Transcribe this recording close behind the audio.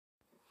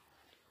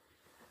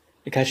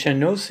Kasher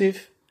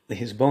Netziv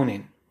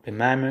lehizbonin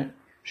b'maimer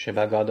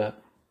shebagada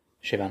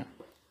shevana.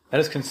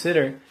 Let us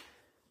consider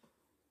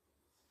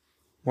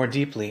more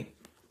deeply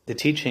the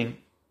teaching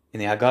in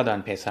the Haggadah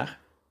on Pesach.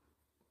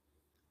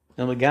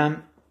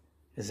 Nilmagam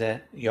ze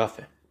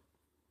yofe.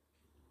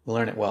 We'll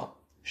learn it well.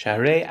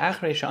 Sharei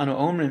achrei sha'anu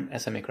omrim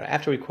es hamikra.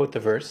 After we quote the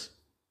verse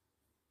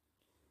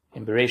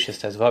in Bereshis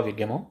Tezvav Yud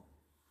Gimel,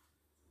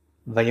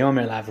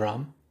 Vayomer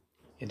Lavram,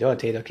 Yedo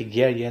Ateido ki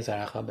ger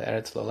yezaracha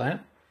be'eretz lo lahem.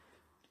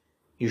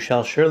 You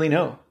shall surely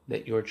know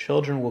that your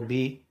children will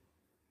be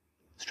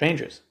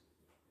strangers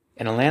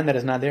in a land that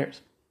is not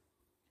theirs.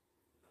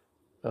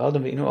 And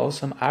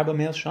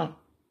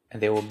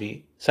they will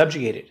be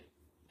subjugated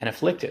and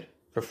afflicted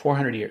for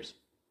 400 years.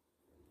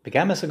 And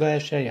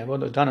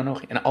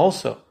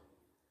also,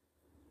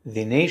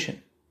 the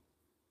nation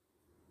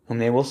whom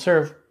they will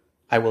serve,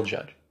 I will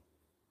judge.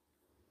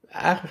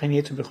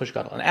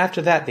 And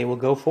after that, they will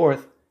go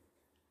forth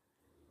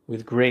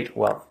with great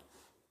wealth.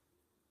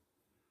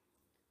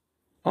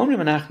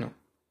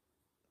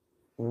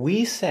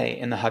 We say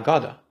in the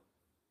Haggadah,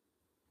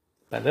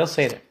 but they'll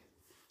say there,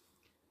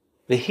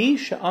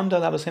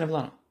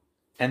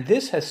 and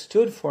this has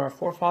stood for our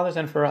forefathers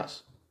and for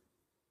us.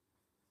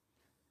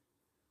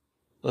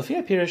 And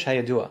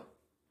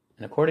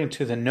according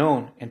to the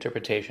known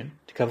interpretation,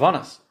 to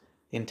kavanas,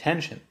 the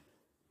intention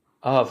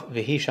of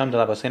V'hi Shamda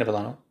L'Aboseinu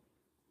V'lanu,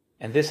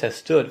 and this has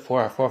stood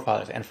for our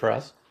forefathers and for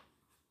us.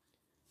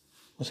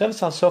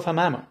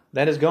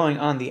 That is going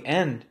on the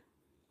end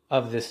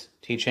of this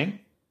teaching.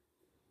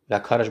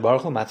 And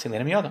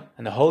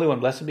the Holy One,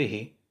 blessed be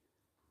He,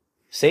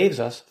 saves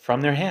us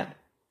from their hand.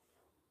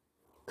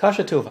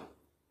 Kasha Tuva.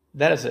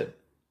 That is a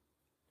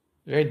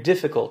very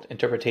difficult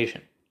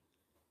interpretation.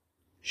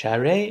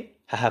 Sharei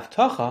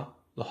hahavtacha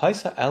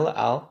l'haisa ela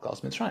al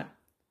gals Mitzrayim.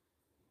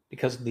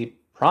 Because the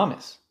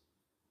promise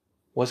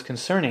was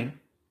concerning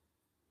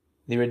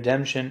the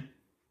redemption,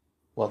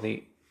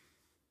 the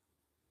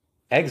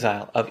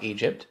exile of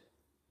Egypt,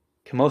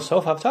 kemo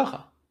sof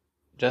havtacha,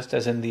 just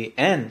as in the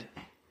end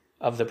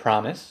of the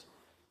promise,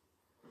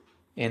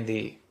 in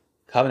the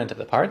covenant of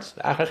the parts,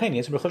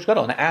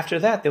 and after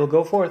that they will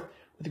go forth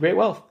with great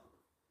wealth.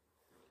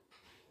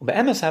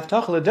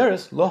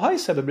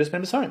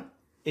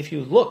 If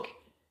you look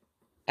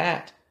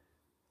at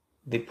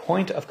the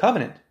point of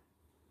covenant,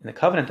 in the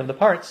covenant of the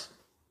parts,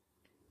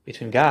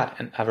 between God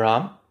and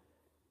Abraham,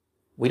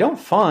 we don't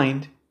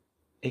find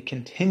a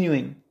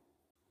continuing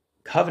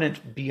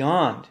covenant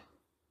beyond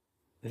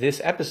this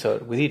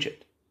episode with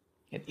Egypt.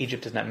 And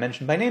Egypt is not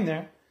mentioned by name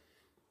there,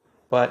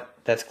 but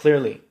that's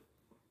clearly,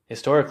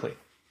 historically,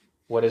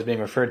 what is being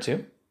referred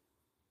to.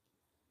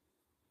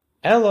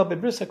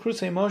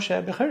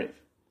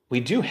 We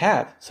do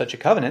have such a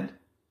covenant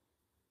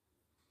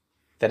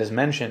that is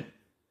mentioned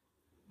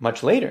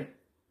much later.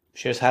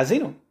 Shirs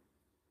Hazinu.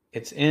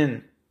 It's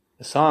in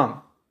the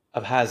song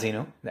of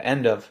Hazinu, the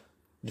end of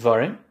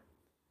Dvarim.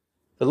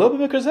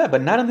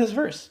 But not in this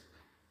verse.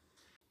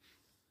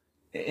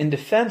 In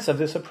defense of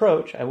this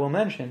approach, I will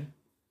mention,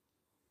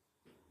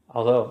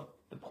 although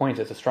the point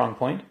is a strong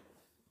point,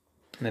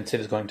 and Netziv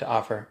is going to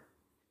offer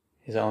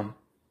his own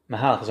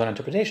mahal, his own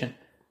interpretation,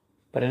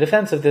 but in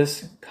defense of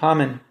this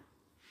common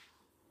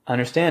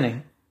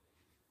understanding,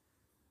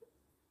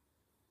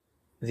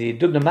 the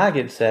Dubna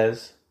Magid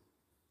says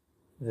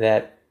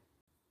that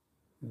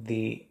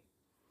the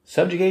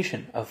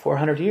subjugation of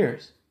 400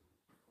 years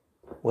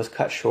was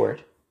cut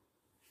short.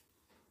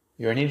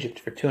 You're in Egypt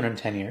for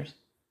 210 years.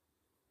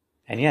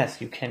 And yes,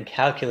 you can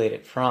calculate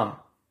it from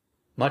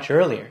much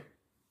earlier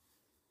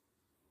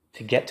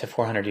to get to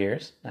 400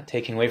 years, not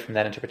taking away from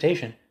that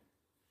interpretation.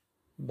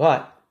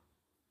 But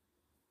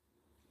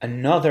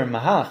another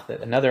mahalach,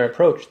 another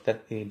approach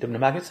that the Dubna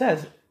Magid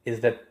says is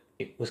that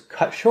it was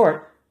cut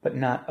short but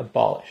not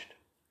abolished.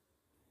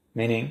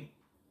 Meaning,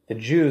 the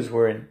Jews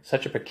were in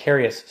such a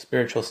precarious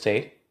spiritual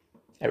state,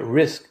 at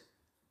risk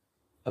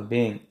of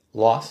being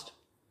lost,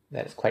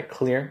 that is quite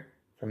clear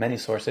from many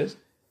sources,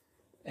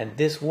 and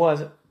this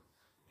was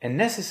a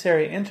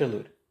necessary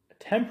interlude, a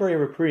temporary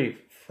reprieve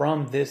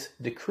from this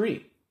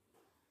decree,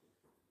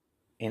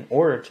 in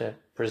order to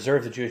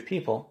preserve the Jewish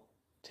people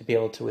to be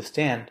able to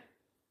withstand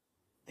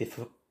the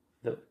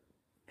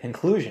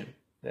conclusion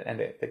and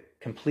the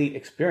complete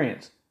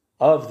experience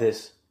of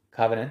this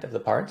covenant of the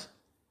parts.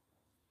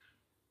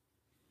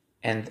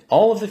 And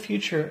all of the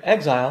future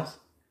exiles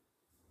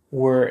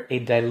were a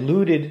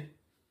diluted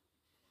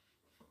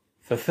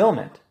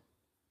fulfillment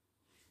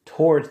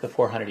towards the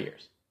 400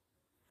 years.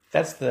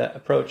 That's the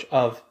approach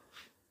of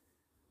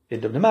the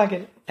Dubna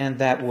Magid, and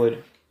that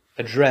would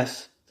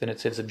address the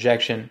Netziv's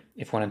objection,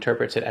 if one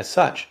interprets it as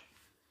such,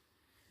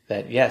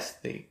 that yes,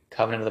 the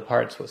covenant of the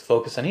parts was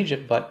focused on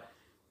Egypt, but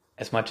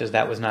as much as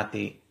that was not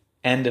the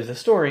end of the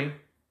story,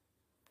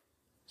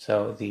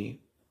 so the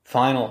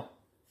final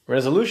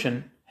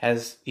resolution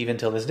has, even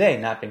till this day,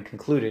 not been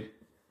concluded,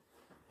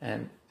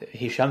 and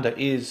Hishamda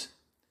is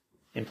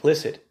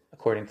implicit,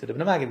 according to the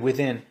Dubna Magid,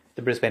 within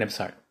the Bris Bein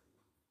Absar.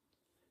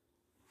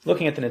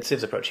 Looking at the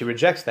Netziv's approach, he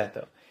rejects that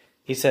though.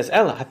 He says,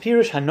 Ella,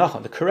 hapirush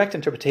hanochon, the correct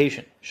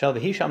interpretation, shall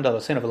v'hi shamda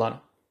l'seinu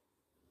v'lanu.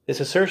 This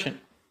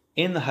assertion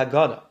in the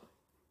Haggadah,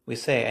 we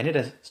say, and it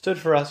has stood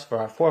for us, for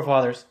our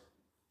forefathers,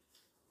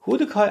 hu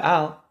dekai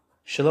al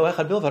shelo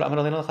echad bilvad amar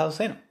aleinu l'chal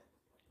l'seinu.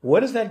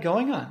 What is that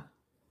going on?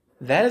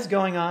 That is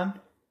going on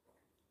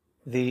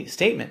the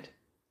statement,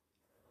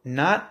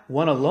 not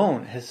one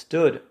alone has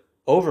stood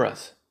over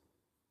us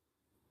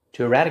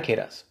to eradicate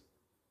us.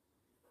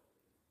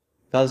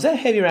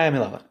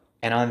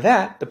 And on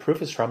that, the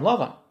proof is from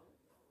Lavan.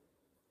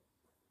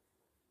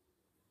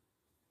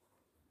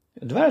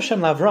 And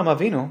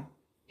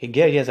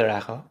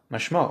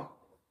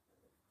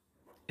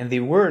the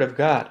word of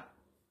God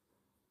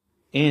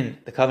in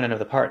the covenant of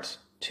the parts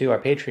to our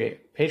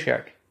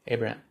patriarch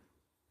Abraham,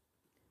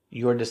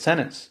 your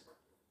descendants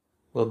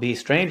will be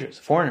strangers,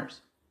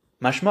 foreigners.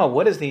 Mashma,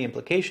 what is the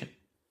implication?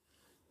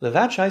 More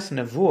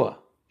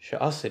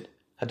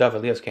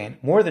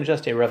than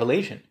just a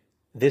revelation,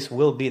 this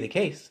will be the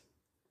case.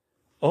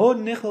 More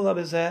than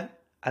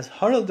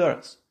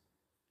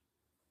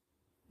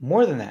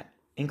that,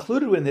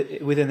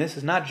 included within this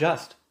is not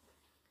just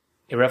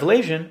a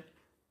revelation,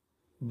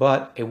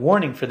 but a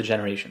warning for the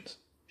generations.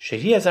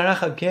 That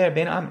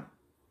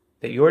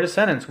your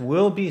descendants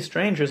will be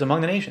strangers among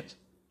the nations.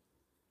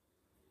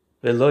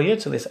 And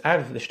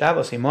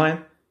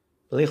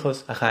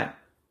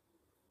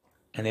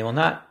they will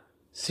not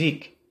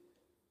seek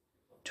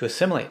to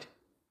assimilate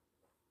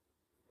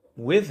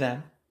with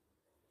them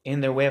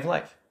in their way of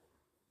life.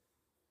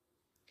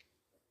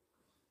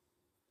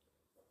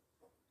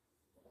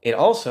 It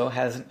also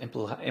has an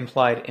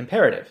implied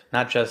imperative,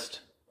 not just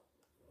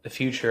the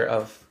future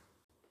of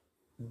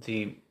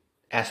the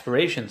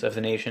aspirations of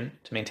the nation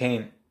to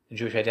maintain the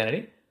Jewish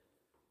identity,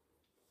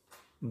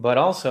 but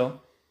also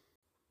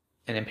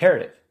an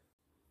imperative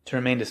to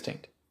remain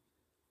distinct.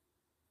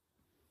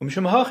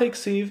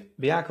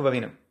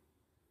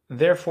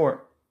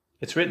 Therefore,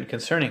 it's written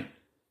concerning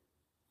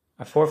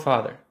our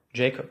forefather,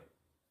 Jacob,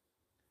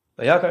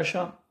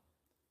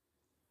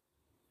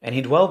 and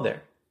he dwelled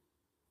there.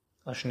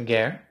 Lashon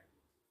ger,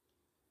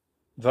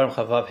 dvarim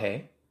chavav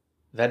he,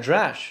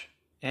 vadrash,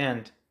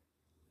 and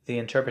the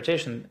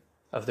interpretation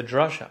of the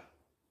drasha,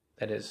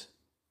 that is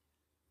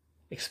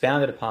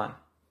expounded upon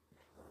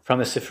from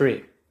the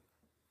Sifri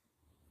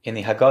in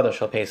the Haggadah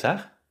Shel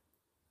Pesach,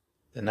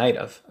 the night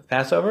of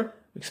Passover,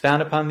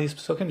 expound upon these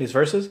psukim, these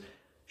verses.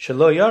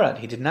 Shelo yarad,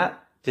 he did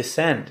not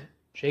descend.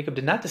 Jacob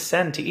did not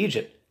descend to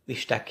Egypt.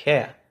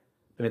 Lishtakeh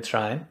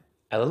b'Mitzrayim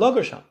ela lo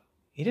gersham.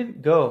 He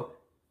didn't go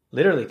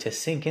literally to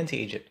sink into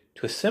Egypt,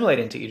 to assimilate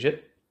into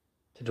Egypt,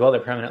 to dwell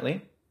there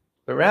permanently,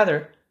 but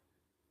rather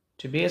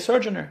to be a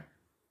sojourner,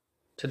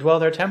 to dwell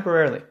there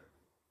temporarily,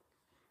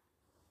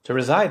 to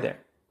reside there,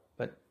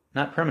 but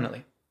not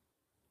permanently.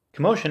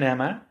 K'mo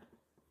shene'amar,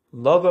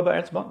 logo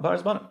ba'aretz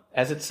banom,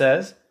 as it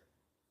says,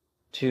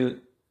 to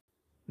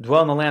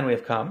dwell in the land we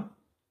have come.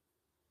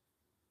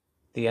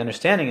 The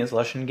understanding is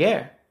lashon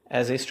ger,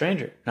 as a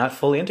stranger, not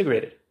fully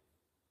integrated.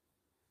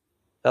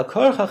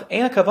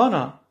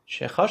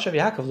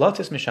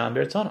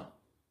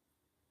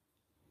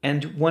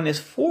 And one is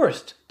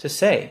forced to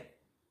say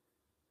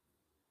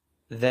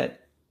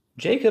that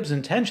Jacob's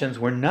intentions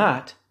were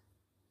not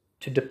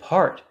to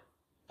depart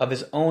of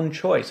his own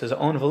choice, his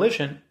own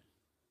volition,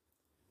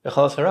 as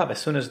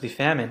soon as the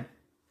famine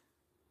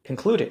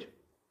concluded.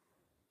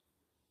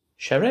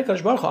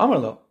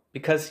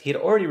 Because he had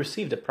already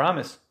received a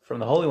promise from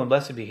the Holy One,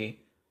 blessed be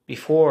He,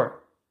 before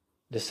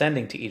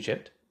descending to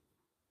Egypt.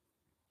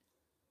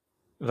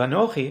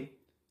 Vanochi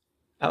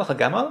alcha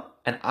gamal,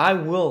 and I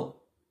will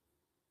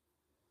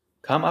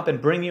come up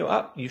and bring you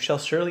up. You shall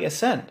surely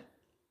ascend.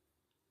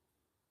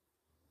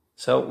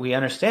 So we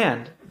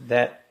understand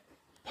that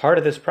part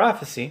of this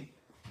prophecy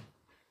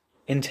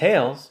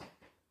entails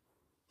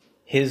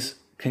his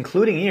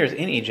concluding years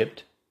in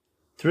Egypt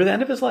through the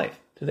end of his life,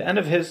 through the end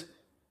of his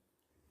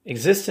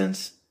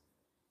existence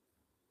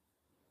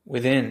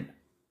within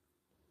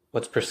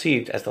what's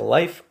perceived as the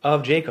life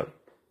of Jacob.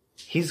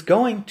 He's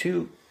going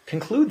to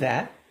conclude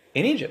that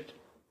in Egypt.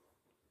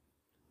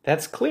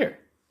 That's clear.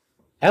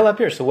 El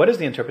appear. So what is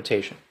the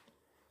interpretation?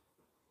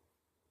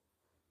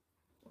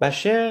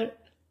 Basher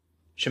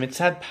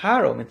shemitzad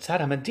paro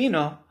mitzad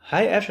hamadino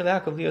hay efshel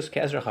Yaakov lios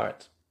ke'ezra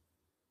haaretz.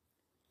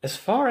 As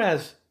far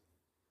as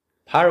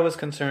Paro is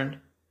concerned,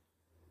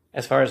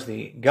 as far as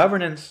the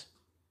governance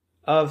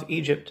of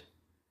Egypt,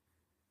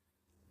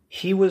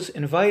 he was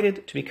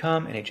invited to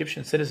become an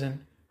Egyptian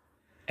citizen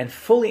and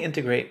fully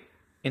integrate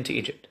into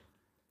Egypt.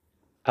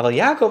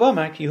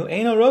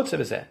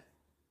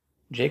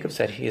 Jacob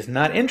said he is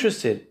not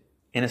interested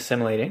in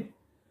assimilating.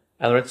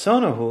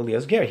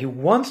 He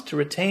wants to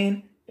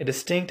retain a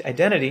distinct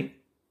identity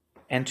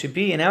and to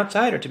be an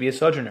outsider, to be a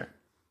sojourner,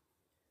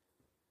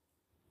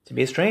 to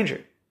be a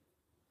stranger.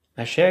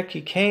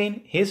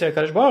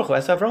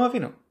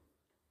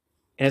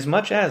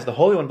 Inasmuch as the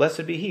Holy One,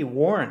 blessed be He,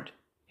 warned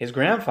his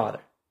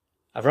grandfather,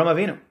 Avram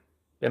Avinu,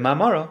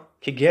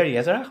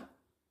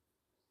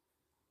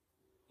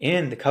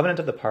 in the covenant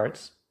of the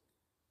parts,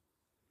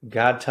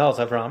 God tells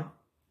Avram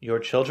your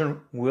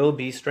children will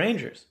be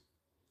strangers.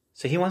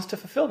 So he wants to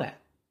fulfill that.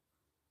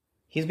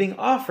 He's being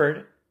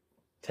offered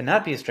to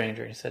not be a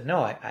stranger. He said,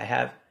 no, I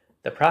have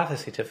the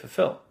prophecy to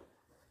fulfill.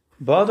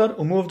 Badad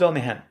umuvdal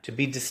mehem, to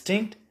be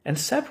distinct and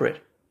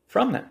separate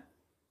from them.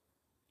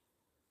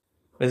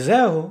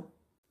 V'zehu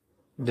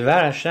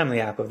dvar Hashem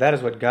liYaakov, that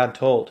is what God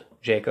told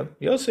Jacob.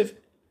 Yosef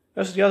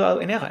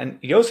and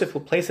Yosef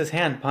will place his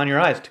hand upon your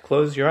eyes, to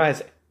close your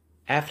eyes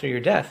after your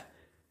death.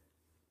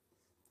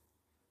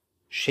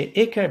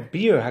 She'ikar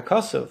bir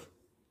hakosov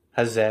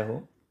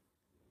hazehu,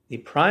 the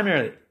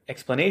primary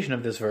explanation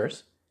of this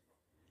verse,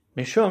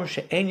 Mishum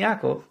she'en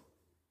Yaakov,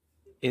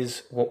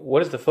 is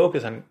what is the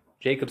focus on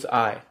Jacob's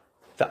eye?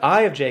 The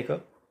eye of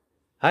Jacob,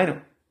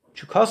 Hainu,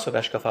 chukosov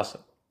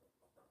eshkafasav.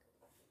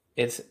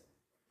 It's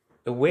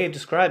a way of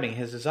describing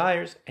his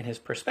desires and his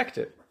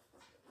perspective.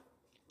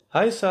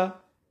 Haisa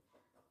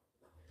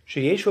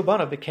sheyeshu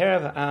banav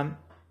b'kerev ha'am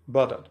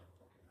badad,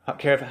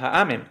 kerev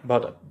ha'amim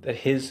badad, that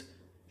his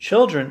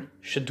children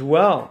should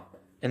dwell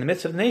in the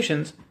midst of the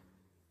nations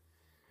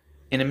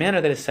in a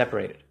manner that is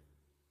separated.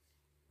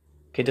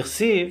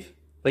 Kedichsiv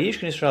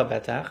vayishkin Yisrael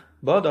betach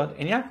badad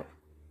in Yaakov,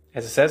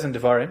 as it says in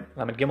Devarim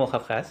Lamed Gimel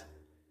Chavches,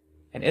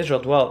 and Israel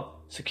dwelt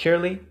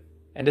securely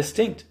and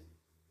distinct,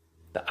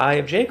 the eye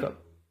of Jacob.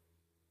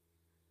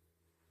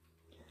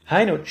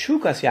 Hainu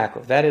chukas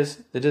Yaakov, that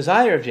is the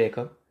desire of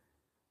Jacob,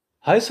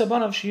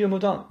 haisabanav shiyu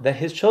mudal, that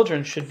his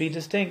children should be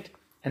distinct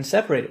and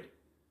separated.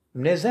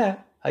 Mnezeh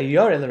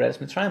hayore l'redes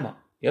mitzrayma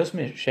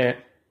yosmi sher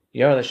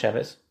yore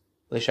l'sheves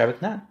l'shav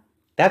Knan.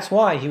 That's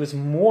why he was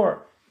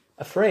more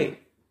afraid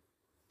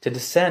to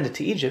descend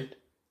to Egypt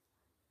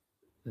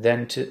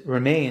than to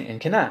remain in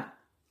Canaan.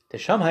 In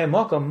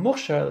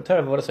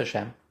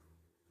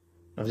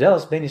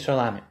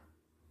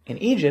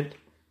Egypt,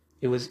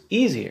 it was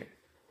easier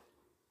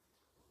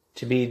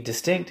to be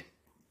distinct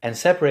and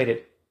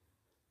separated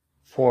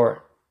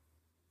for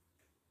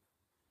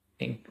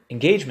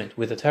engagement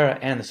with the Torah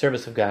and the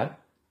service of God.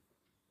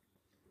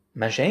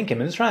 In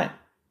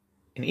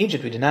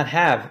Egypt, we did not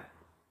have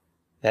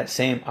that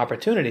same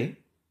opportunity.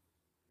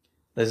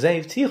 And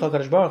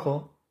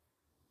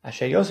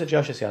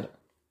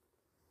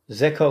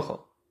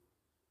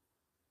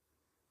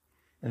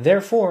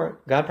therefore,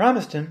 God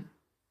promised him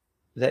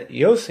that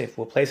Yosef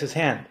will place his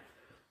hand.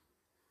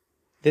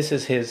 This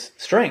is his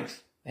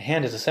strength. The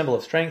hand is a symbol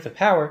of strength, of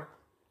power.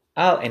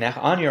 Al enach,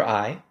 on your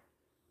eye.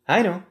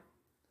 Hainu,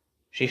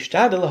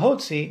 shishtad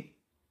lahotzi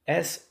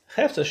es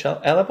chefta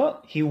shel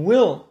elabot. He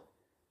will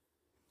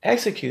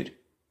execute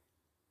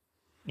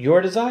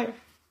your desire.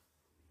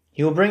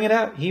 He will bring it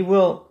out. He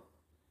will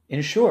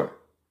ensure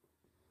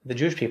the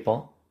Jewish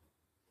people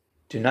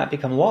do not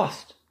become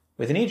lost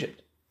within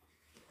Egypt.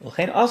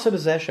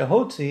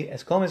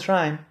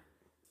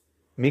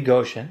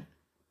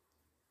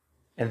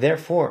 And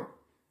therefore,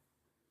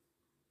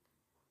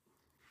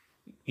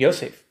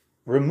 Yosef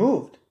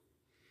removed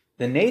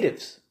the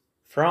natives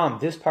from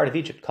this part of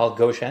Egypt called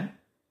Goshen,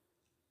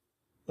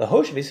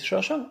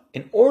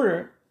 in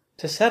order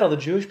to settle the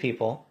Jewish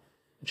people,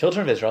 the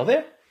children of Israel,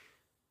 there.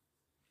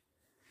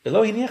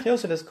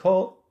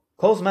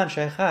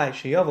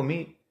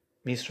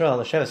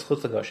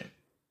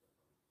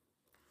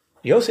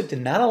 Yosef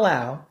did not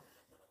allow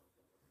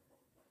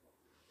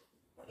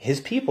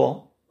his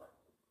people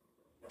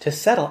to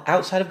settle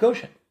outside of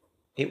Goshen.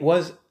 It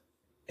was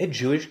a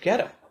Jewish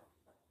ghetto.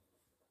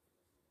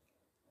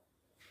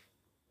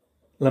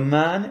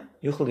 Laman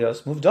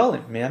yuchlios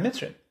muvdalim mea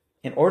Mitzrim,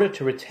 in order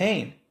to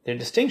retain their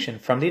distinction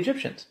from the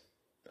Egyptians.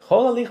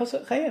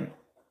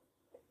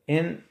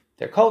 In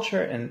their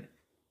culture and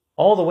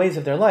all the ways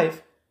of their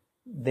life,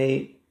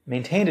 they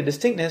maintained a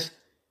distinctness,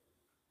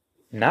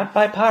 not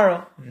by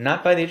Paro,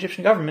 not by the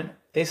Egyptian government.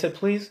 They said,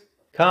 please,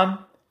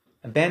 come,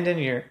 abandon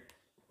your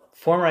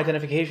former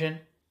identification,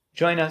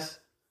 join us,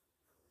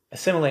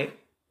 assimilate,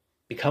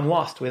 become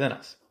lost within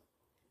us.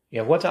 You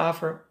have what to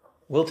offer,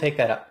 we'll take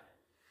that up.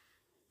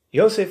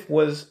 Yosef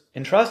was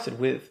entrusted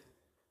with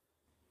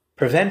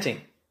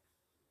preventing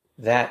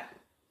that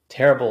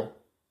terrible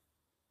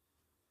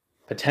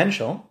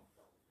potential,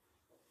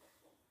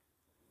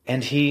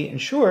 and he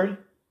ensured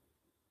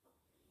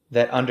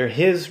that under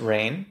his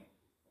reign,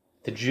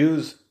 the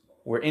Jews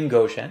were in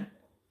Goshen,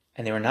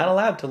 and they were not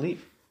allowed to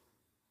leave.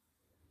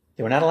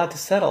 They were not allowed to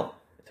settle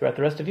throughout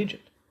the rest of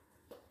Egypt.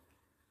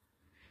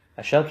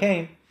 Hashel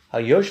came,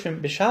 Hal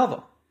Yoshvim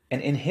Bishalva,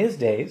 and in his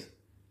days,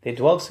 they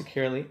dwelled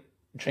securely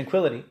in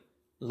tranquility,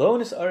 Lo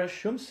Nis'ara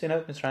Shum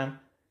Sinat Mitzrayim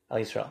Al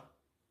Yisrael.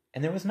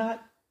 And there was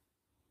not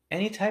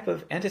any type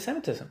of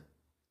anti-Semitism.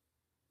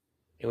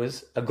 It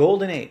was a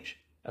golden age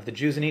of the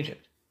Jews in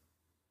Egypt.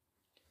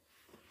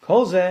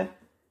 Kol zeh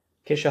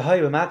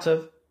keshahayu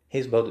b'matzav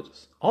hez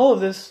bodedus. All of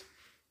this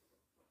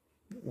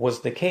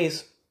was the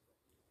case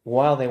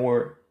while they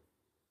were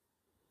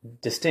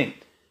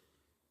distinct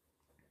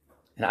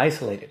and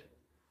isolated.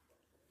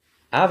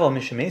 Aval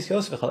mishemes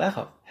Yosef v'chol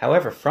echav.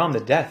 However, from the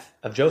death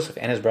of Joseph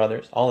and his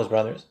brothers, all his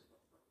brothers,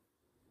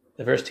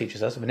 the verse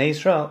teaches us, B'nai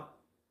Yisrael,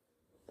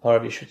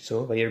 the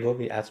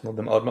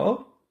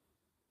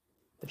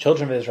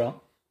children of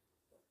Israel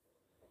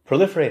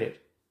proliferated,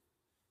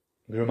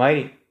 grew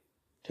mighty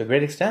to a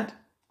great extent.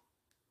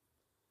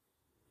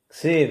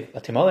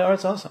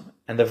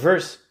 And the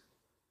verse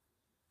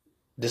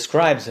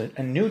describes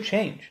a new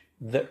change.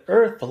 The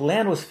earth, the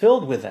land was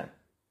filled with them.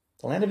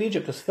 The land of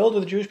Egypt was filled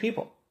with the Jewish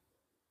people.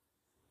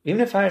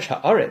 Even if Irish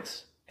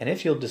ha'aretz, and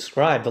if you'll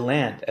describe the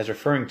land as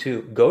referring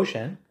to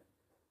Goshen,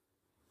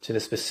 to the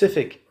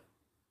specific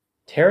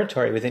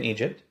territory within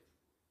Egypt,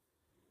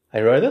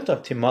 then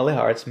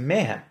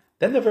the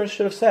verse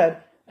should have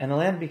said, and the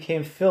land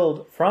became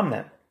filled from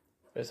them.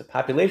 There's a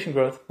population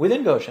growth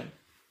within Goshen.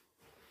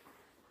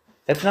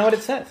 That's not what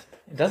it says.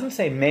 It doesn't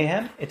say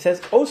mayhem, it says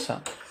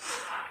osam.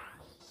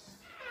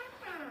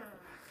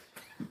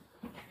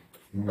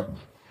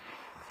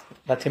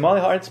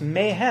 Latimali haaretz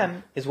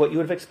mayhem is what you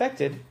would have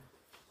expected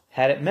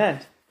had it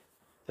meant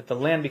that the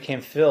land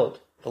became filled.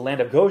 The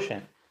land of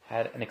Goshen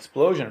had an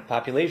explosion of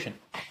population.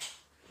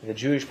 The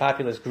Jewish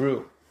populace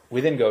grew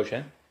within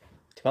Goshen.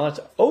 Timalat's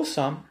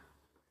osam,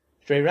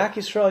 Rak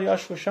Yisrael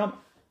Yashvu Sham,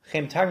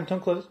 Chem Targum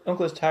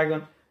Unklos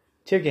Targum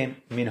Tirgem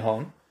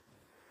Minhon.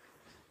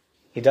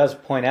 He does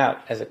point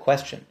out as a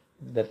question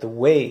that the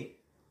way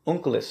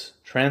Onkelos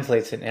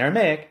translates it in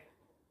Aramaic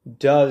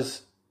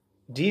does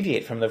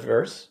deviate from the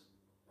verse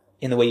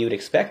in the way you would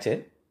expect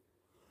it,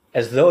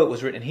 as though it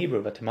was written in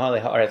Hebrew,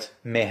 Vatamale haaretz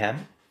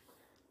mehem,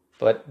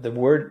 but the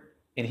word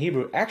in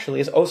Hebrew actually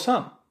is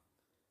osam.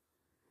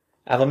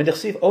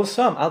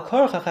 Osam al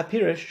korach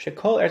hapirish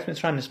shekol eretz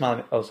Mitzrayim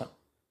nismal osam.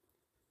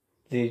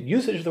 The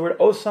usage of the word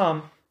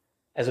osam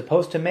as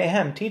opposed to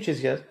mehem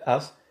teaches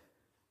us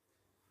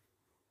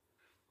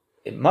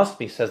it must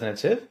be, says the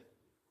Netziv,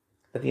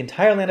 that the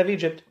entire land of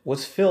Egypt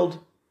was filled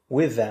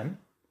with them.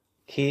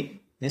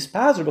 Ki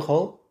nispazu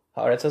b'chol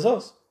haaretz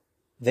hazos.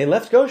 They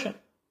left Goshen.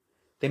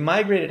 They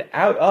migrated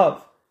out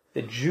of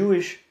the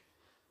Jewish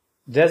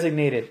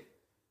designated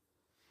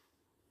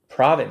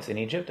province in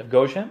Egypt of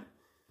Goshen,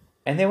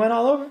 and they went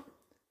all over.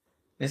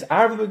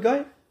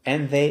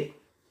 And they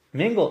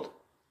mingled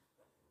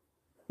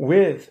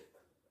with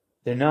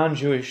the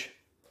non-Jewish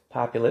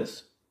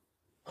populace,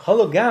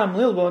 and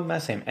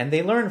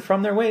they learned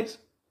from their ways.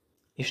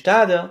 And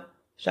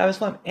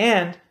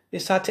they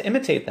sought to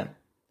imitate them.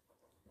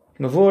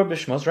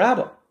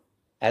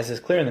 As is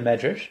clear in the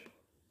Medrash,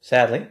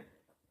 sadly,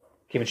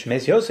 given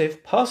Shemes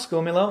Yosef, Pasku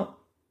Milon.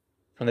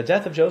 From the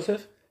death of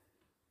Joseph,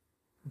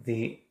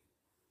 the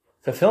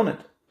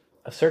fulfillment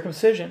of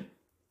circumcision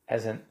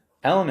as an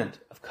element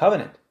of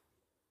covenant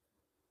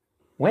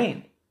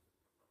waned.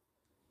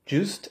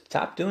 Jews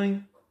stopped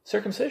doing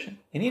circumcision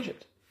in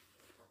Egypt.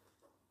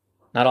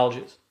 Not all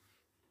Jews,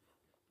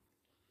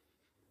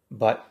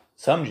 but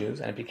some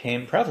Jews, and it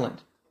became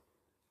prevalent.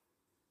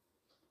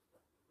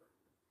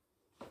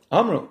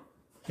 Amru,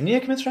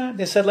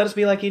 they said, let us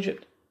be like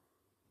Egypt.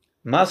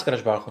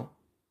 Maskarash Baruch Hu.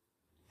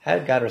 How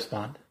did God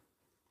respond?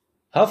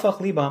 Hafach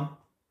libam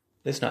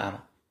lisno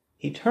ama.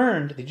 He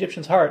turned the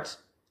Egyptians' hearts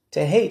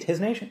to hate his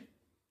nation.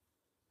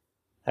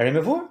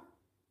 Harimavur,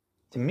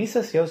 to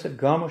misas Yosef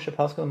gamu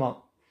shapaskel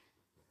mal.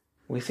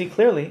 We see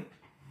clearly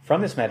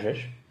from this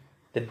medrash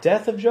the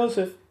death of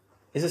Joseph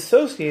is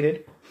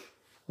associated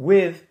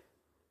with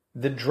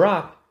the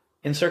drop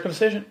in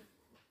circumcision.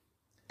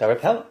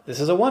 This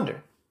is a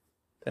wonder.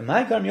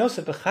 What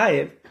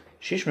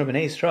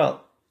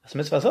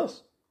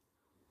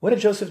did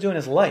Joseph do in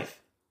his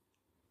life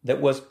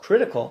that was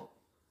critical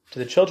to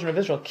the children of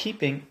Israel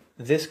keeping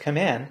this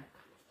command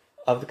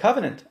of the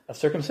covenant of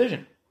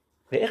circumcision?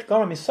 How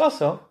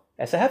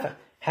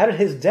did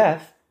his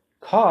death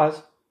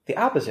cause the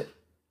opposite?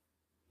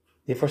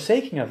 The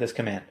forsaking of this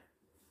command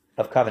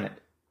of covenant.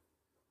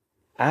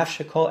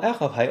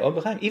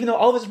 Even though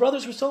all of his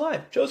brothers were still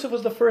alive, Joseph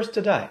was the first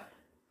to die.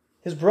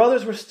 His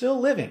brothers were still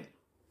living,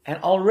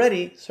 and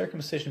already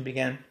circumcision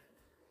began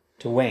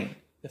to wane.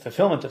 The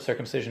fulfillment of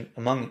circumcision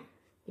among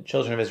the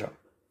children of Israel.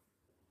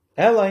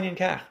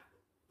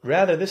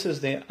 Rather, this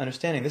is the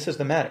understanding, this is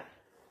the matter.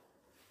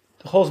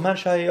 All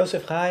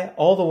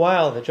the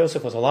while that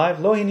Joseph was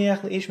alive,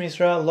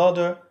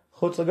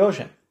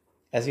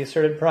 as he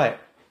asserted prior.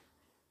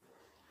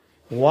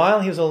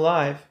 While he was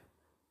alive,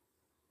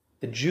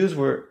 the Jews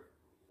were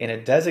in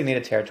a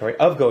designated territory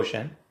of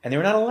Goshen, and they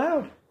were not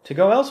allowed to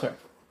go elsewhere.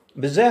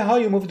 This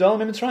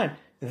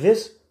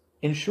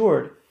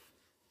ensured,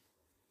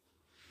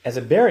 as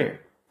a barrier,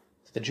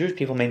 that the Jewish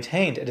people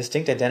maintained a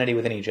distinct identity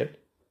within Egypt.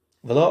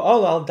 It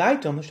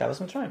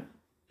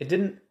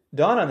didn't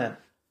dawn on them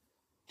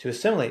to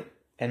assimilate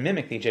and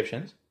mimic the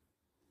Egyptians.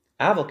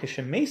 But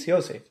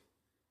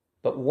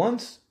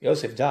once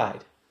Yosef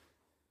died,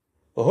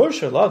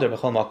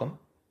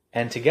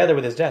 and together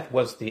with his death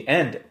was the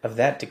end of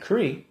that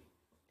decree,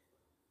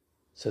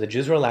 so the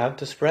Jews were allowed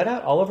to spread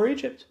out all over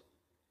Egypt.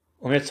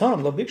 And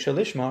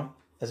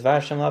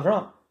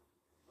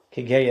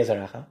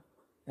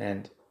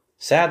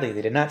sadly,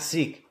 they did not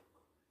seek,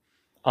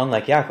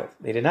 unlike Yaakov,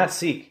 they did not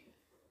seek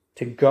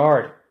to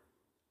guard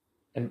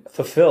and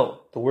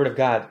fulfill the word of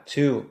God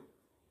to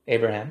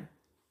Abraham,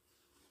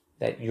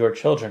 that your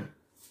children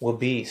will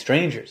be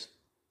strangers.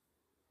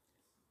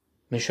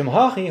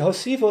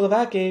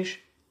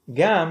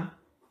 Gam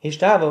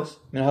hishtavos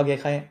minhagei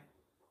chayim.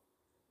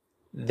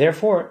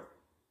 Therefore,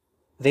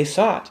 they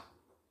sought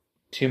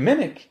to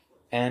mimic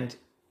and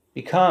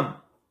become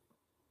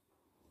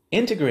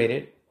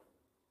integrated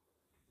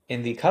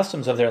in the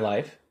customs of their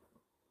life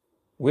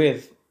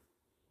with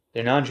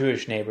their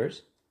non-Jewish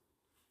neighbors,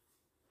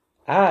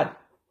 ad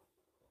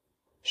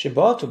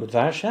shibatu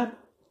b'dvar Hashem,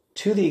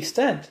 to the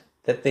extent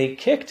that they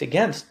kicked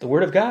against the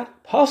word of God,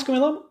 paskum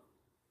elam,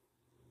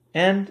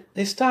 and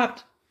they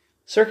stopped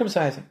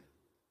circumcising.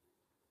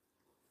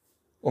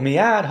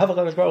 Umiyad hava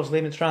HaKadosh Baruch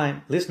Hu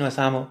Mitzrayim lisnu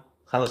asamu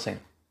chalosein.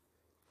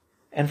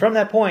 And from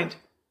that point,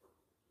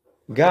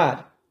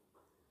 God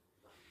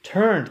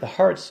turned the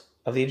hearts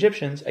of the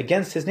Egyptians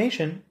against his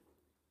nation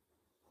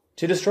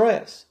to destroy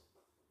us.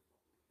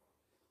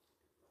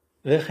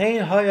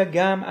 V'chein haya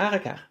gam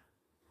achakach.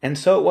 And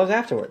so it was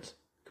afterwards.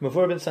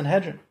 K'mavur bin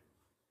Sanhedrin.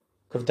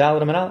 Kuf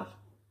Daled Amud Aleph.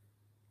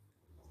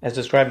 As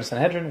described in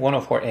Sanhedrin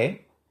 104a.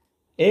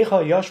 Eicha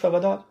Yoshva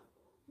Badad.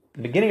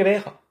 The beginning of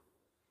Eicha.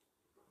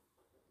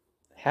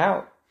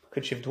 How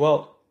could she have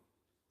dwelt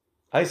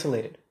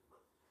isolated?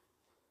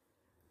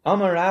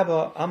 Amar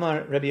Rabba,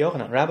 Amar Rabbi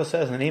Yochanan. Rabba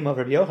says in the name of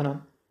Rabbi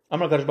Yochanan,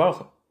 Amar Kadosh Baruch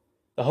Hu,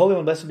 the Holy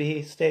One, blessed be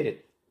He, stated,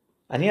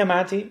 Ani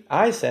Amarti,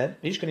 I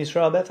said, Vishkan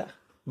Yisrael Betach,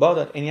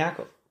 Badad in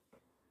Yaakov.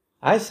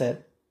 I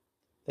said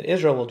that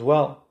Israel will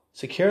dwell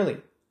securely.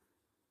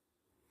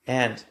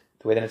 And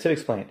the way that Netziv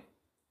explained,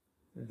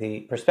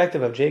 the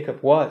perspective of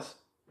Jacob was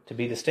to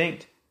be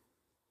distinct.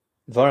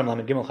 Dvarim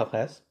Lamed Gimel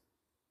Chavches.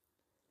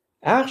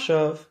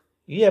 Achshav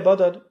Yeh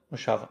Badad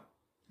Moshava.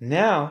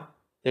 Now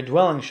their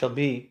dwelling shall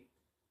be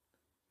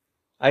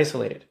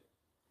isolated.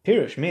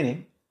 Pirush,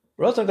 meaning,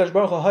 Ratzon Kadosh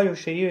Baruch Hu Hayu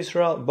Sheyu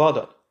Yisrael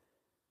Badad.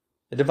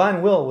 The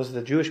divine will was that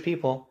the Jewish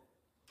people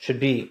should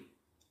be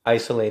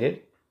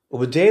isolated,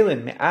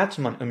 u'b'deilin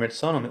me'atzman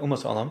u'mirtzonom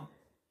me'umas olam,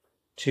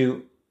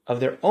 to, of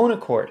their own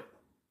accord,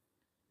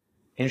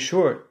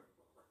 ensure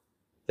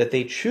that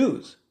they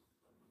choose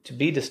to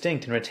be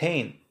distinct and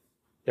retain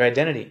their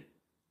identity,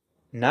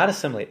 not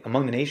assimilate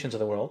among the nations of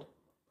the world.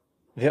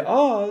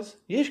 Ve'oz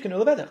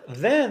yishkenu lebetach.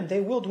 Then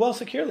they will dwell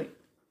securely.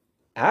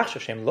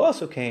 Achshav shem lo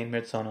asu kein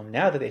mirtzonom.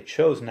 Now that they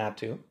chose not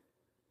to,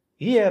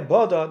 yeh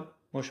badad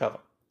moshava.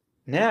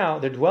 Now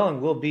their dwelling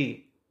will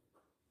be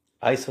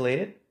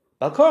isolated,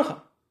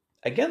 balkorcha,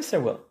 against their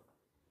will.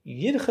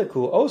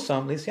 Yidcheku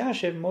osam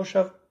lisyashiv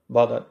moshav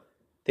badad.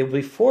 They will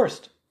be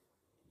forced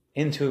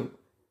into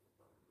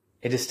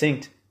a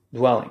distinct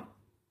dwelling.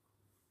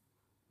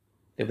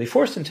 They'll be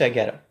forced into a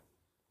ghetto,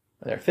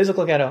 whether a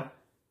physical ghetto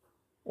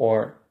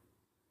or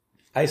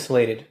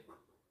isolated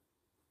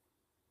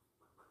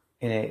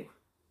in a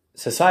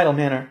societal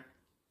manner,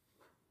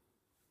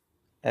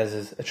 as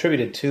is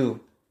attributed to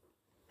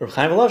Reb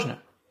Chaim Volozhiner.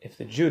 If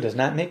the Jew does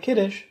not make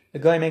Kiddush, the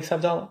Goy makes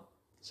Havdalah.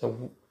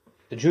 So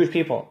the Jewish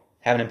people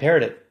have an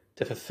imperative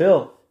to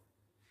fulfill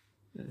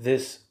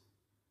this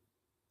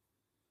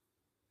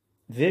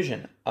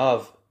vision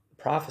of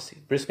prophecy,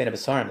 Bris Bein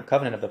HaBesarim, the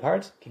covenant of the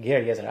parts,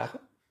 Kiger Yezeracha.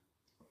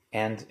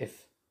 And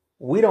if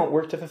we don't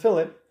work to fulfill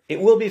it, it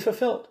will be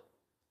fulfilled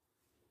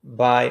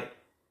by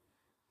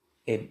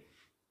a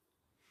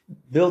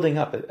building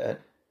up, a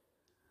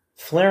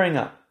flaring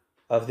up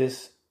of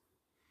this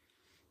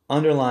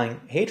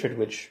underlying hatred,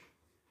 which,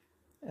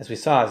 as we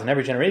saw, is in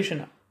every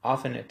generation.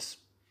 Often it's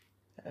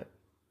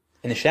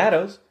in the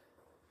shadows,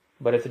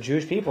 but if the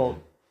Jewish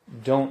people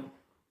don't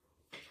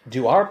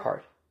do our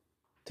part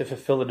to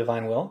fulfill the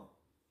divine will,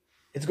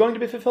 it's going to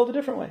be fulfilled a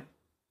different way.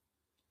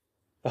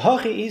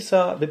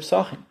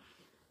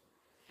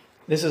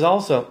 This is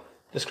also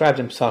described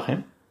in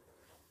Psachim.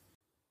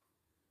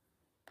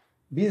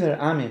 Bizer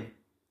Amin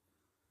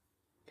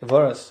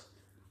Kevoros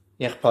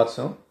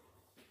Yechpatsu.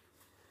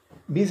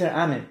 Bizer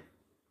Amin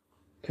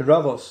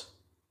Keravos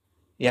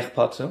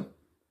Yechpatsu.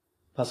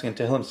 Pasuk in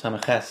Tehillim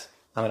Samaches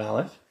Amud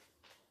Aleph.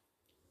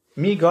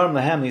 Mi Garm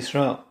Lahem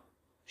Yisrael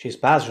She's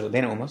Bazra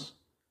Lebein Umas.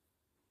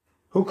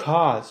 Who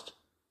caused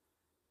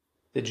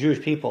the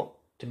Jewish people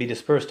to be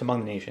dispersed among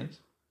the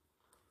nations?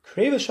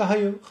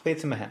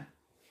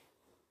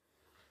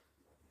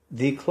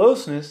 The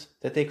closeness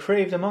that they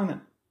craved among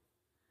them.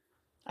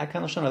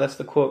 Akan Lashon, that's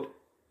the quote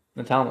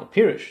in the Talmud.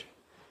 Pirush.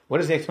 What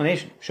is the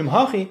explanation?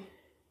 Shumhachi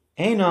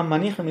einam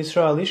manichem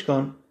Yisrael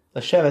lishkon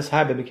l'sheves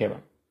harbe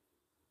b'kirba.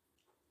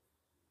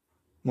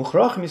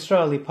 Muchrachim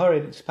Yisrael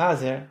liparid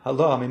spazer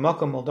halo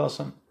mimakom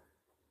moldosam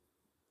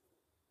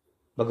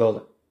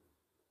bagola.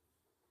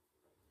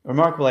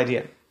 Remarkable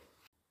idea.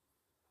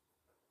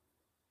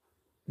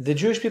 The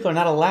Jewish people are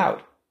not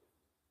allowed.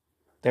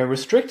 They're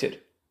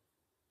restricted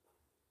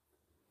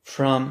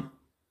from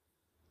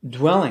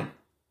dwelling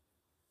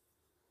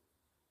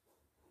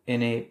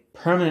in a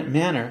permanent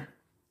manner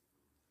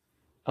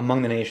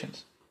among the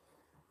nations.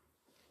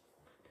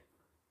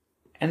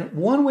 And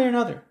one way or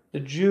another, the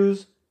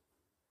Jews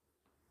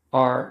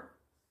are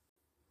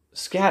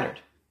scattered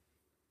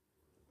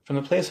from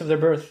the place of their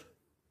birth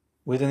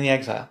within the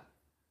exile.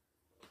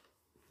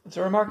 It's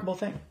a remarkable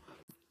thing.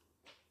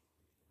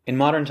 In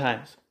modern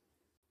times,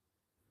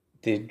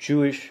 the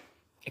Jewish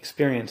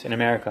experience in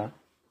America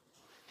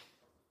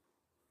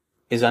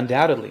is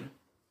undoubtedly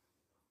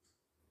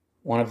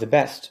one of the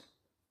best,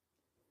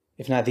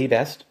 if not the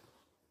best,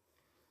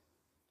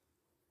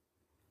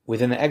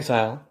 within the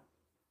exile,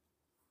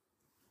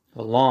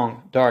 a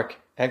long, dark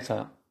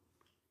exile.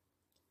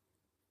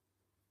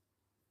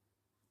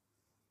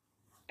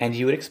 And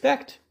you would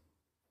expect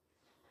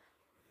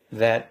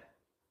that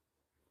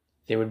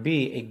there would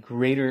be a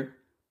greater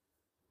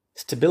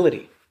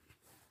stability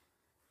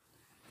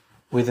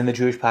within the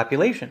Jewish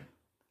population.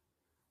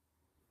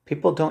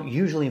 People don't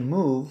usually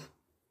move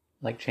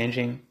like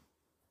changing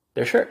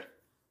their shirt.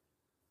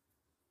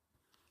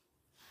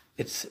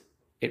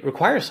 It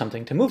requires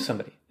something to move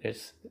somebody.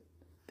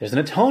 There's an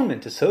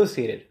atonement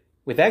associated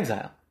with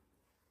exile.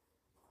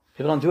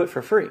 People don't do it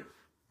for free,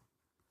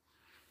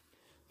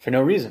 for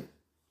no reason.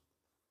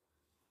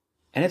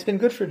 And it's been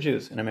good for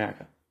Jews in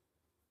America.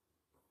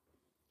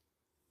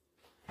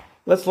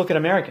 Let's look at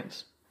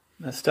Americans.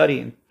 A study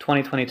in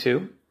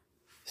 2022,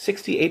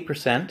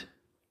 68%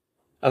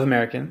 of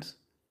Americans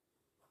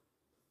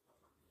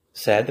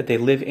said that they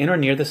live in or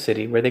near the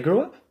city where they grew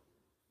up.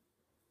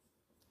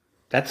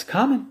 That's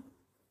common.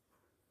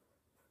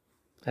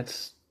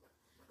 That's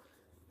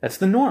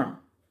the norm.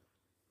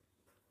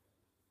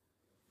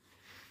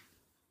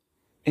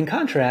 In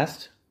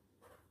contrast,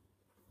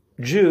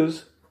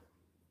 Jews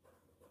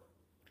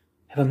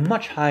have a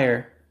much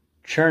higher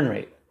churn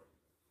rate.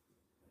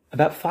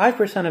 About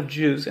 5% of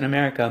Jews in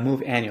America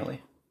move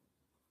annually.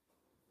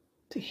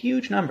 It's a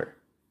huge number.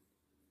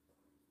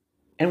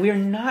 And we are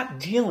not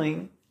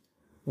dealing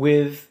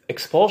with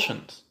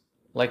expulsions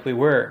like we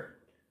were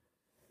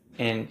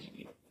in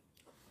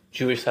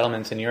Jewish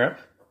settlements in Europe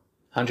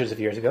hundreds of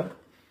years ago,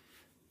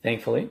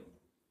 thankfully.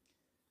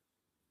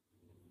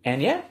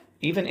 And yet,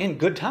 even in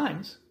good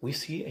times, we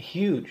see a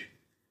huge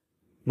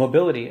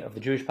mobility of the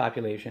Jewish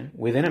population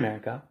within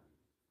America.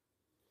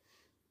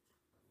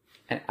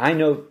 And I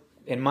know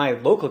in my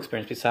local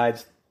experience,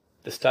 besides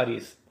the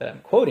studies that I'm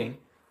quoting,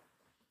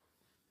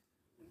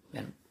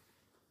 and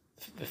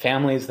the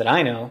families that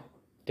I know,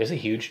 there's a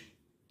huge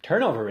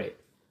turnover rate.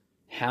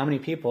 How many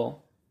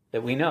people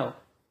that we know,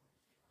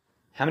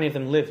 how many of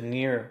them live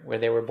near where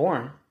they were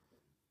born?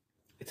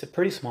 It's a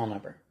pretty small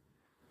number.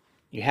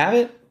 You have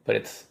it, but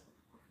it's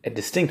a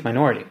distinct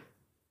minority.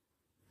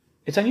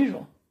 It's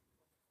unusual.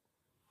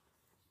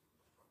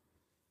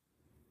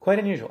 Quite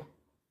unusual.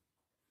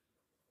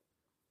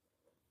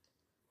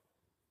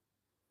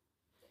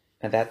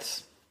 And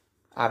that's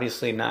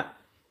obviously not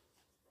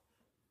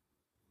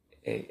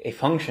a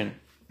function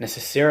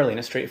necessarily in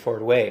a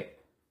straightforward way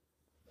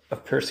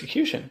of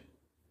persecution.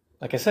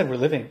 Like I said, we're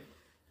living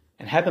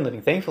and have been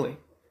living, thankfully,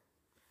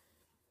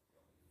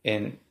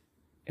 in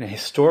a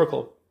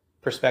historical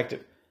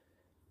perspective.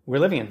 We're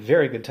living in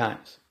very good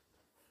times.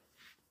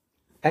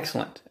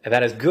 Excellent.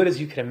 About as good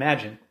as you could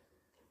imagine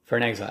for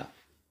an exile.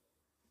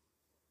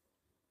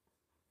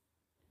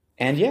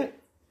 And yet,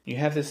 you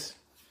have this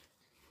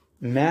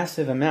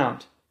massive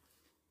amount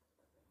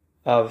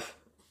of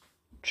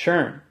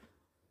churn,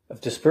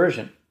 of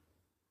dispersion.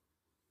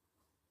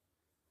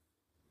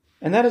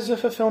 And that is a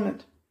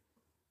fulfillment.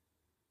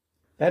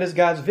 That is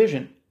God's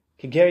vision.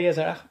 Kiger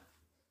Yezarach.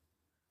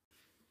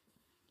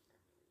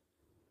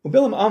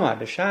 Ubilam Amar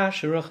b'shah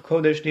sheruach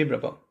kodesh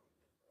dibrabo.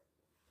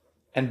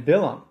 And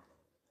Bilam,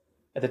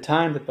 at the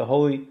time that the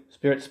Holy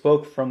Spirit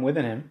spoke from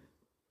within him,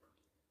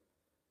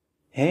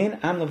 Hein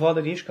am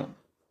levadad yishkom.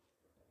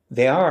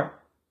 They are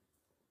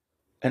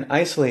an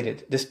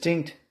isolated,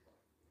 distinct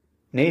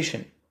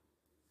nation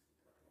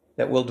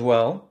that will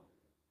dwell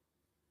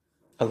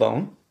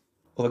alone,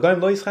 and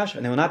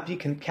they will not be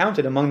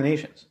counted among the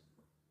nations.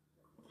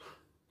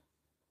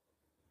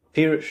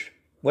 Pirush,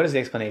 what is the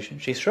explanation?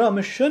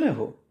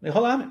 The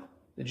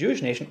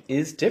Jewish nation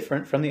is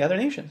different from the other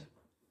nations.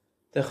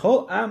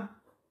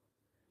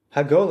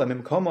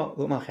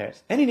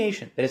 Any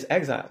nation that is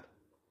exiled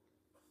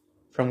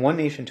from one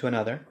nation to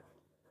another,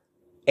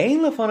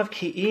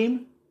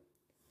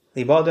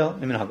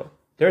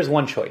 there is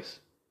one choice.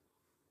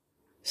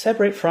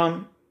 Separate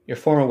from your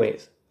former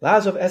ways.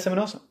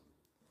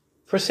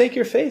 Forsake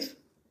your faith.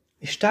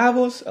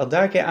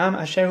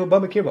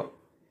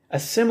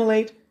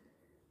 Assimilate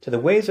to the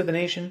ways of the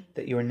nation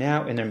that you are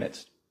now in their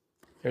midst.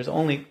 There's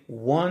only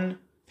one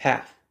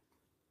path.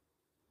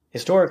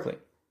 Historically,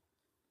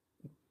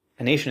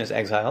 a nation is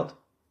exiled,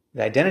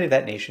 the identity of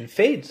that nation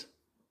fades,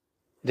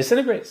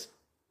 disintegrates.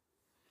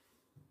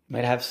 You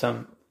might have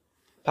some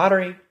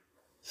pottery,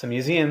 some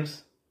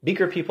museums,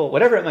 beaker people,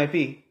 whatever it might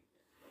be,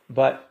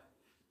 but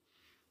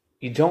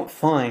you don't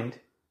find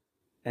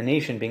a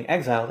nation being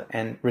exiled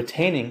and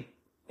retaining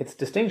its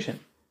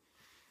distinction,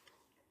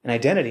 an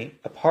identity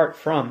apart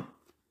from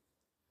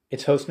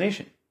its host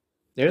nation.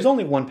 There's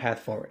only one path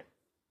forward.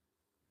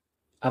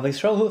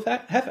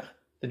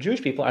 The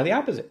Jewish people are the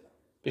opposite.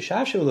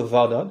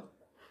 When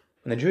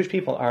the Jewish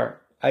people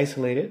are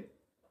isolated,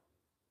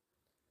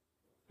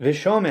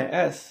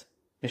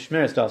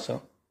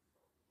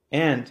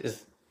 and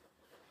is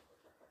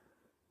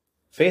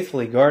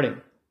faithfully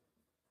guarding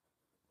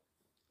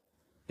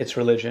its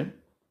religion,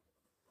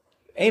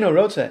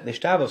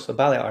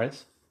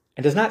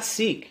 and does not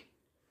seek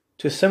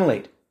to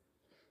assimilate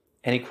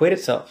and equate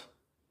itself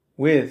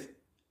with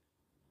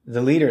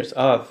the leaders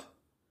of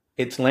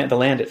its land, the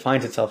land it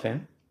finds itself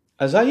in,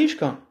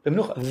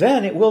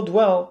 then it will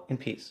dwell in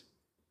peace.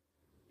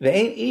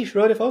 Ve'ein ish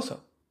rodef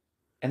also,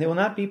 and they will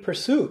not be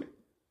pursued.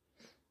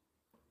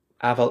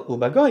 Aval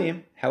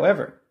ubagoyim,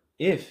 however,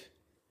 if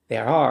they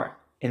are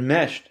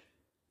enmeshed,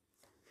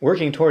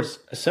 working towards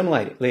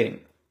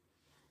assimilating,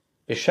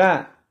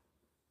 bisha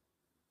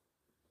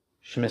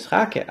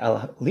shemischake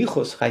al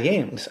lichus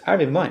chayim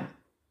l's'arviv moin,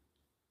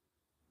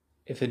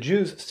 if the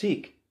Jews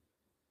seek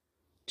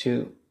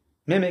to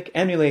mimic,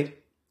 emulate,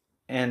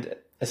 and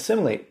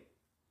assimilate,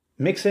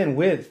 mix in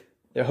with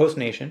their host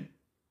nation,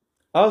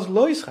 az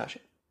lo yischashe,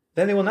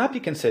 then they will not be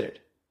considered.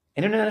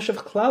 They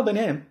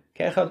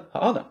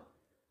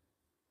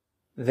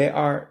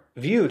are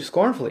viewed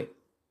scornfully,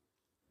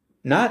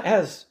 not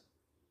as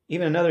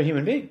even another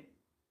human being.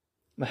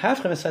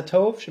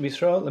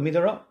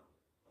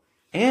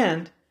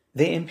 And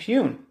they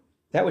impugn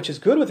that which is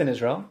good within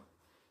Israel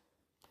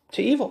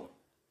to evil,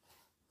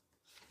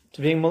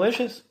 to being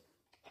malicious.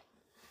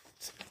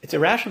 It's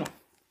irrational.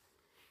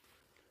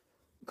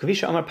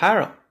 Kavisha Amar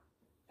Paro,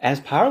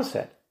 as Paro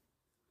said,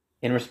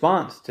 in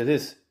response to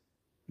this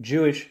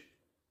Jewish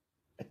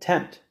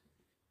attempt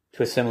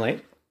to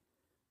assimilate,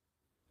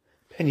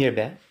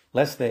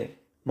 lest they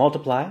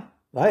multiply,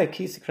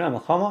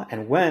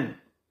 and when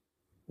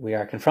we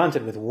are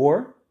confronted with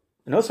war,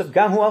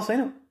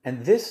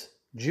 and this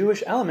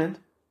Jewish element,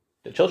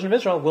 the children of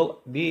Israel,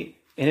 will be,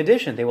 in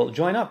addition, they will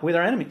join up with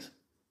our enemies.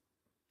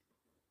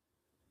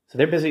 So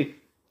they're busy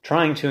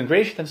trying to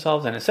ingratiate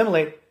themselves and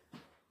assimilate,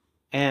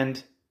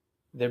 and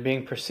they're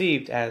being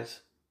perceived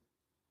as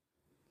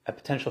a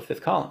potential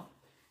fifth column.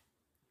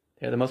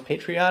 They're the most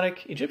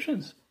patriotic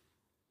Egyptians.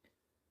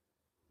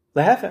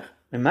 And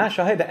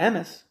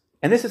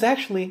this is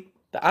actually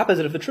the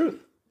opposite of the truth.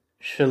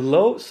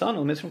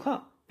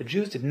 The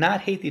Jews did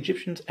not hate the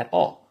Egyptians at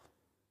all.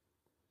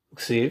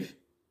 It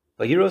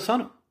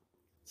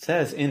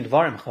says in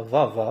Dvarim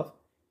Chavav Vav,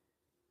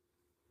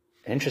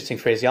 an interesting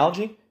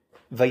phraseology,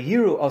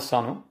 Vayiru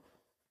osanu,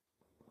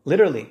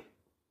 literally,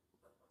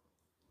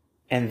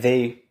 and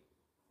they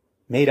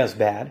made us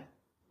bad.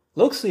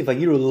 Loksli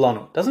vayiru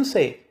lanu, doesn't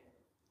say,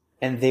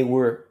 and they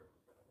were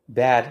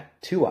bad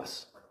to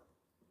us.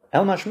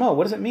 El mashma,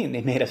 what does it mean?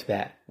 They made us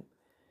bad.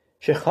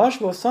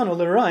 Shechashvu osanu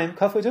l'raim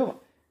kafui tova.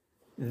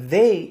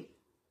 They,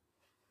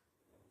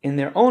 in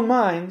their own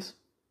minds,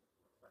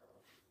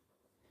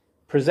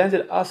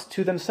 presented us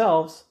to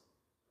themselves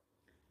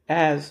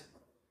as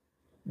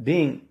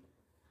being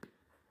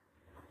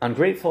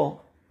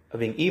ungrateful, of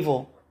being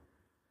evil.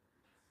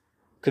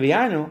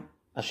 Kubiyanu,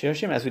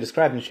 as we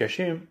described in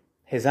Shirshim,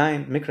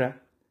 Hezayin, Mikra,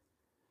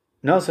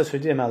 Nosas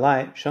Hudim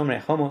Alai, Shomrei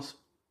Homos,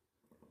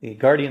 the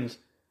guardians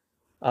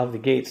of the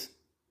gates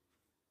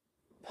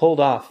pulled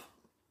off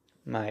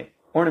my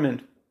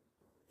ornament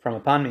from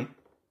upon me.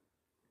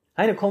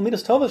 Ainu kol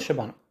midas tovas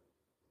shabanu,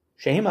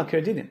 shehim al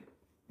kirdidin,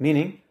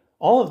 meaning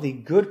all of the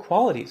good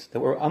qualities that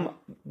were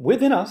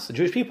within us, the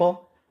Jewish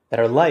people, that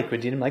are like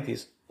Redinim, like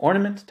these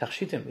ornaments,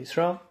 Tachshitim,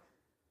 Yisrael,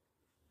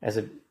 as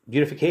a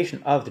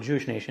beautification of the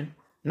Jewish nation,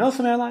 no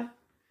samerlai,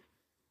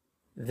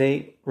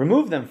 they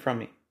removed them from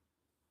me.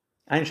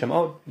 Ein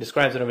Shamod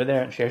describes it over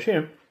there in Shir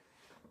Shirim.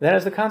 That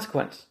is the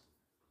consequence.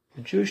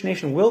 The Jewish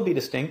nation will be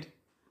distinct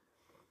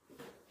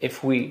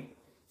if we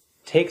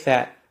take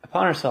that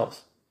upon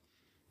ourselves.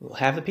 We'll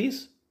have the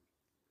peace.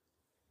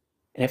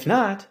 And if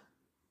not,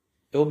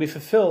 it will be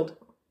fulfilled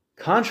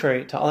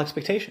contrary to all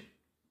expectation,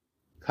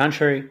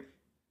 contrary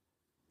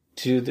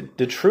to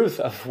the truth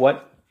of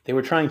what they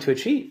were trying to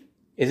achieve,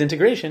 is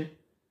integration.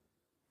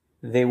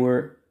 They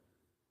were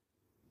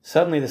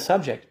suddenly the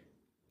subject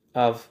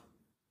of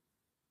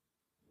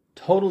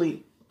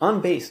totally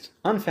unbased,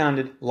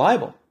 unfounded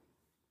libel.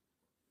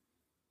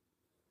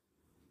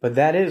 But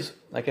that is,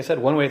 like I said,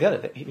 one way or the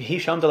other.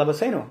 Hisham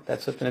Dalabasenu,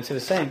 that's what the Netziv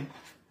is saying,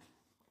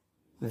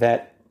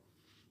 that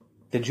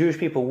the Jewish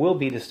people will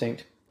be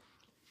distinct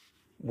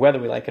whether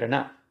we like it or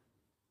not.